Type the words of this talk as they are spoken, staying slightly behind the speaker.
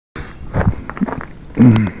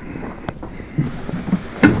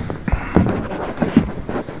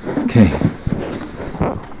Okay.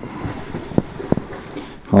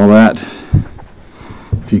 All that,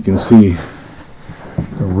 if you can see,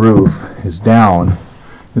 the roof is down.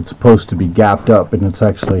 It's supposed to be gapped up, and it's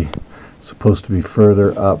actually supposed to be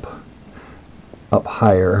further up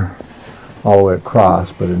higher all the way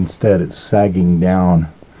across, but instead it's sagging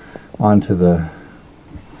down onto the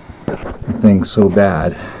thing so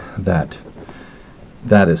bad that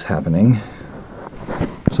that is happening.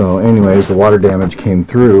 So anyways, the water damage came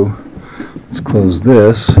through. Let's close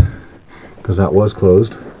this, because that was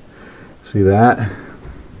closed. See that?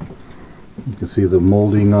 You can see the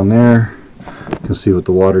molding on there. You can see what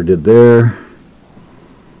the water did there.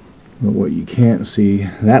 But what you can't see,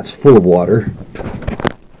 that's full of water.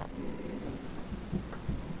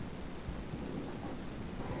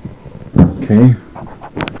 Okay.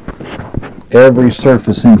 Every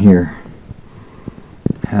surface in here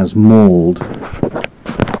has mold.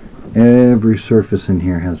 Every surface in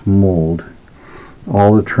here has mold.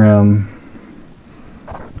 All the trim,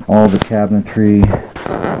 all the cabinetry,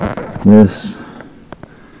 this.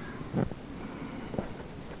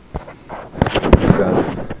 We've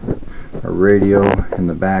got a radio in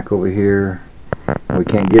the back over here. We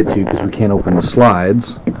can't get to because we can't open the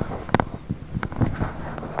slides.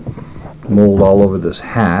 Mold all over this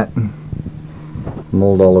hat.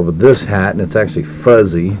 Mold all over this hat, and it's actually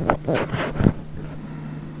fuzzy.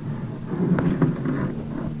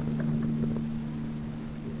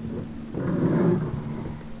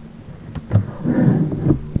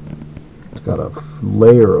 It's got a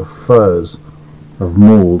layer of fuzz of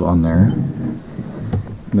mold on there.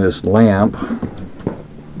 This lamp.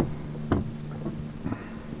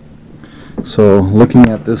 So looking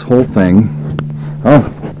at this whole thing,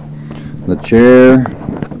 the chair,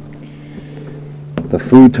 the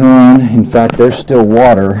futon, in fact there's still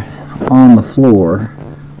water on the floor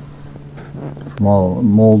from all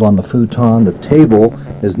mold on the futon. The table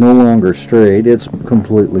is no longer straight, it's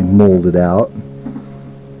completely molded out.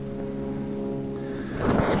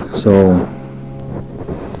 So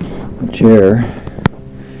the chair,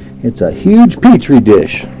 it's a huge petri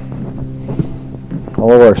dish.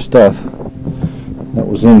 All of our stuff that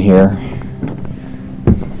was in here.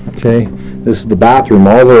 Okay, this is the bathroom.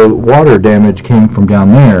 All the water damage came from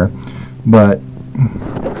down there, but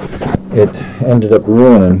it ended up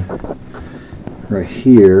ruining right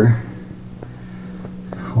here,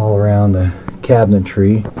 all around the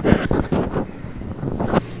cabinetry,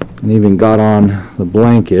 and even got on the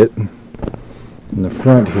blanket in the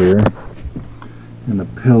front here, and the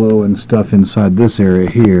pillow and stuff inside this area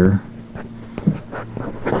here.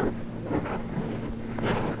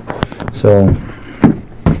 So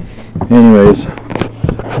anyways,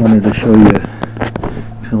 I wanted to show you the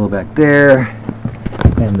pillow back there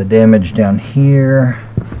and the damage down here.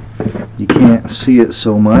 You can't see it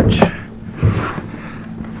so much. You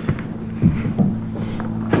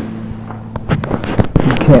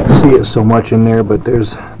can't see it so much in there, but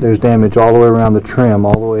there's damage all the way around the trim,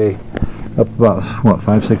 all the way up about, what,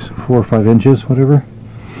 4 or 5 inches, whatever.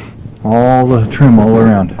 All the trim all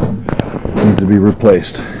around needs to be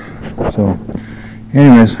replaced. So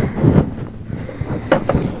anyways,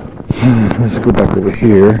 let's go back over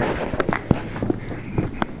here.